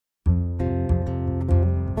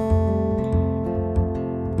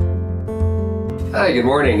Hi, good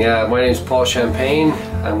morning. My name is Paul Champagne.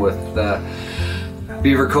 I'm with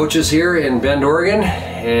Beaver Coaches here in Bend, Oregon,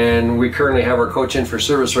 and we currently have our coach in for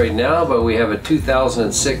service right now, but we have a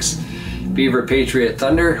 2006 Beaver Patriot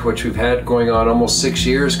Thunder, which we've had going on almost 6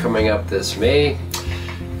 years, coming up this May.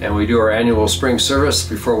 And we do our annual spring service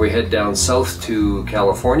before we head down south to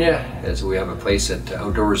California, as we have a place at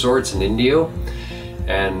Outdoor Resorts in Indio.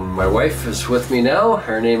 And my wife is with me now.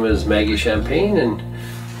 Her name is Maggie Champagne. And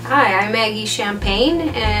hi, I'm Maggie Champagne,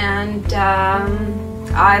 and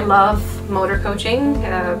I love motor coaching.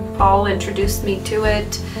 Paul introduced me to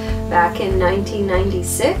it back in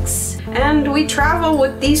 1996, and we travel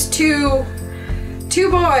with these two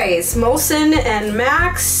boys, Molson and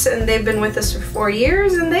Max, and they've been with us for 4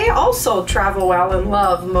 years, and they also travel well and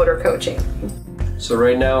love motor coaching. So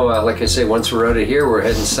right now, like I say, once we're out of here, we're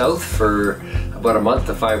heading south for about a month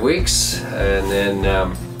to 5 weeks, and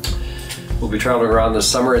then we'll be traveling around this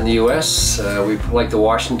summer in the U.S. We like the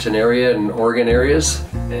Washington area and Oregon areas,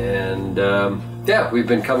 and yeah, I've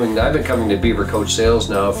been coming to Beaver Coach Sales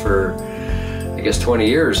now for, I guess, 20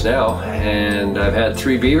 years now, and I've had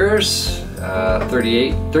 3 Beavers,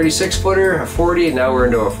 36 footer, a 40, and now we're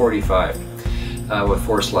into a 45 with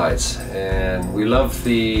 4 slides, and we love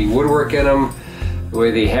the woodwork in them, the way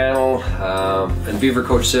they handle, and Beaver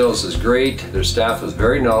Coach Sales is great. Their staff is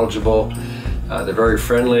very knowledgeable, they're very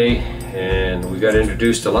friendly, and we got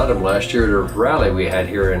introduced to a lot of them last year at a rally we had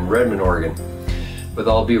here in Redmond, Oregon, with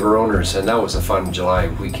all Beaver owners, and that was a fun July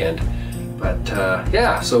weekend. But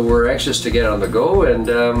yeah, so we're anxious to get on the go, and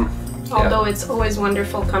although it's always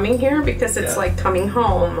wonderful coming here because it's like coming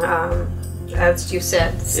home. As you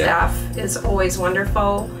said, staff is always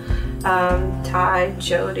wonderful. Ty,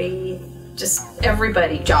 Jody, just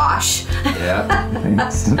everybody, Josh.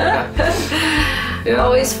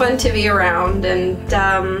 Always fun to be around, and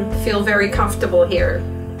feel very comfortable here.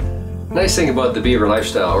 Nice thing about the Beaver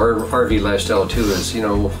lifestyle, or RV lifestyle too, is, you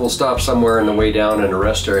know, we'll stop somewhere on the way down in a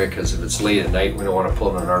rest area because if it's late at night, we don't want to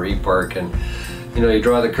pull in an RV park, and you know, you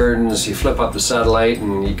draw the curtains, you flip up the satellite,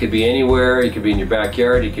 and you could be anywhere. You could be in your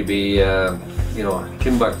backyard, you could be you know,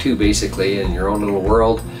 Timbuktu basically, in your own little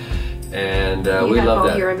world. And we love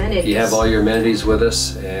that. You have all your amenities with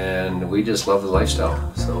us, and we just love the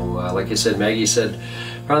lifestyle. So like I said, Maggie said,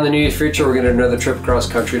 around the near future we're going to do another trip across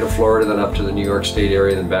country to Florida, then up to the New York State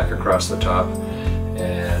area, then back across the top,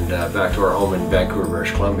 and back to our home in Vancouver,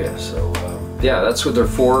 British Columbia. So yeah, that's what they're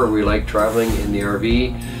for. We like traveling in the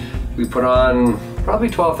RV. We put on probably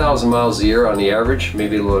 12,000 miles a year on the average,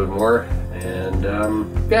 maybe a little bit more, and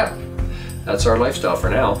yeah, that's our lifestyle for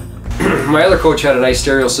now. My other coach had a nice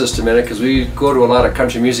stereo system in it because we go to a lot of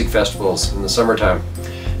country music festivals in the summertime,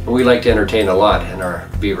 and we like to entertain a lot in our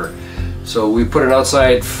Beaver. So we put an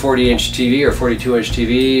outside 40-inch TV or 42-inch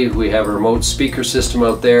TV. We have a remote speaker system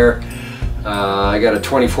out there. I got a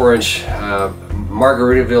 24-inch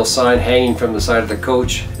Margaritaville sign hanging from the side of the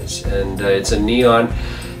coach, and it's a neon.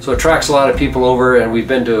 So it attracts a lot of people over, and we've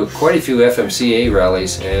been to quite a few FMCA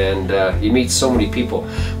rallies, and you meet so many people.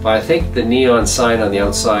 But I think the neon sign on the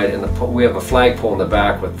outside, and we have a flagpole in the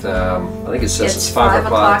back with, I think it says it's 5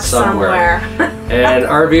 o'clock somewhere. And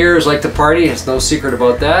RVers like to party, it's no secret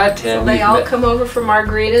about that. And so they all come over for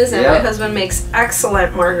margaritas, and my husband makes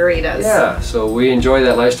excellent margaritas. Yeah, so we enjoy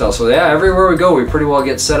that lifestyle. So yeah, everywhere we go, we pretty well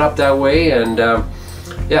get set up that way, and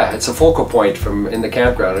yeah, it's a focal point in the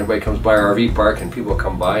campground. Everybody comes by our RV park, and people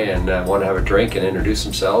come by and want to have a drink and introduce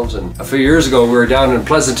themselves. And a few years ago, we were down in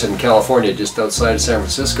Pleasanton, California, just outside of San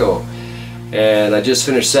Francisco. And I just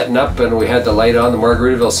finished setting up, and we had the light on, the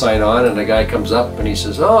Margaritaville sign on, and the guy comes up and he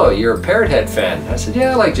says, "Oh, you're a Parrothead fan." I said,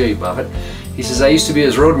 "Yeah, I like Jimmy Buffett." He says, "I used to be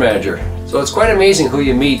his road manager." So it's quite amazing who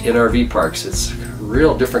you meet in RV parks. It's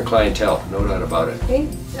real different clientele, no doubt about it. Okay.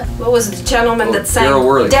 What was the gentleman that sang?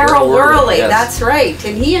 Daryl Worley, yes. That's right.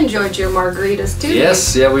 And he enjoyed your margaritas too.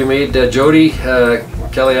 Yes, yeah, we made Jody,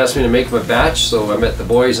 Kelly asked me to make him a batch, so I met the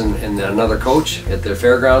boys and another coach at the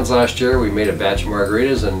fairgrounds last year. We made a batch of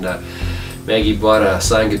margaritas, and Maggie bought a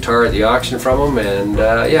signed guitar at the auction from them, and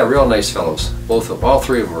yeah, real nice fellows. All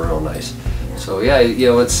 3 of them were real nice. So yeah, you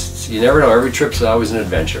know, you never know, every trip's always an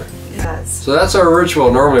adventure. Yes. So that's our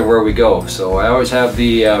ritual normally where we go. So I always have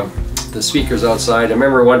the speakers outside. I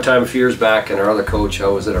remember one time a few years back, and our other coach, I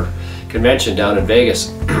was at a convention down in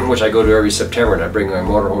Vegas, which I go to every September, and I bring my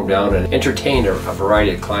motorhome down and entertain a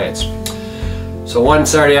variety of clients. So one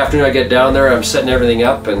Saturday afternoon I get down there, I'm setting everything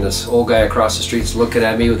up, and this old guy across the street's looking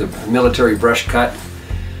at me with a military brush cut,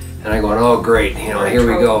 and I'm going, "Oh great, you know, here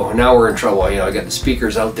we go, now we're in trouble." You know, I got the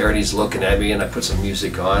speakers out there, and he's looking at me, and I put some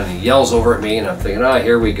music on, and he yells over at me, and I'm thinking, "Oh,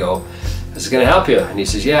 here we go. This is gonna help you." And he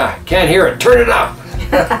says, "Yeah, can't hear it, turn it up."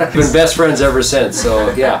 Been best friends ever since,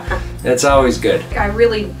 so yeah, it's always good. I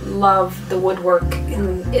really love the woodwork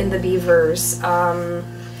in the beavers, and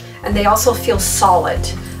they also feel solid.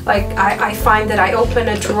 Like I find that I open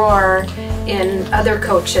a drawer in other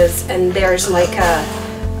coaches and there's like a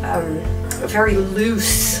very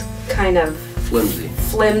loose kind of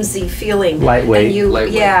flimsy feeling. Lightweight. And you,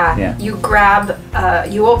 Lightweight. yeah, you grab,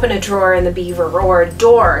 you open a drawer in the beaver or a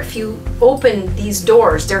door. If you open these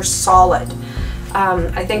doors, they're solid.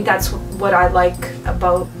 I think that's what I like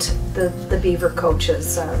about the beaver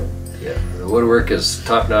coaches. Yeah, the woodwork is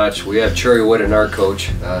top notch. We have cherry wood in our coach,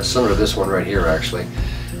 similar to this one right here actually.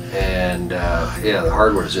 And yeah, the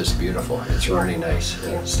hardwood is just beautiful. It's really nice.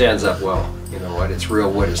 It stands up well. You know what? It's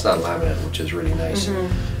real wood. It's not laminate, which is really nice.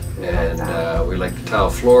 And we like the tile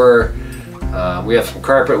floor. We have some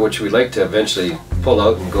carpet, which we like to eventually pull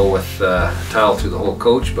out and go with tile through the whole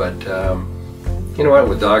coach. But you know what?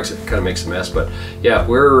 With dogs, it kind of makes a mess. But yeah,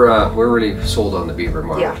 we're really sold on the Beaver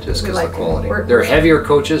model just because of the quality. They're heavier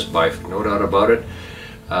coaches, by no doubt about it.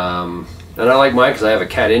 And I like mine because I have a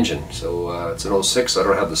cat engine, so it's an 06, so I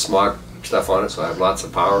don't have the smog stuff on it, so I have lots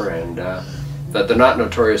of power, and that they're not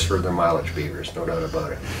notorious for their mileage, beavers, no doubt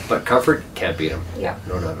about it. But comfort, can't beat them. Yeah.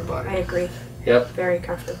 No doubt about it. I agree. Yep. Very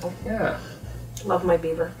comfortable. Yeah. Love my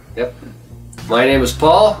beaver. Yep. My name is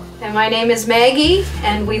Paul. And my name is Maggie,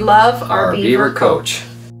 and we love our Beaver coach.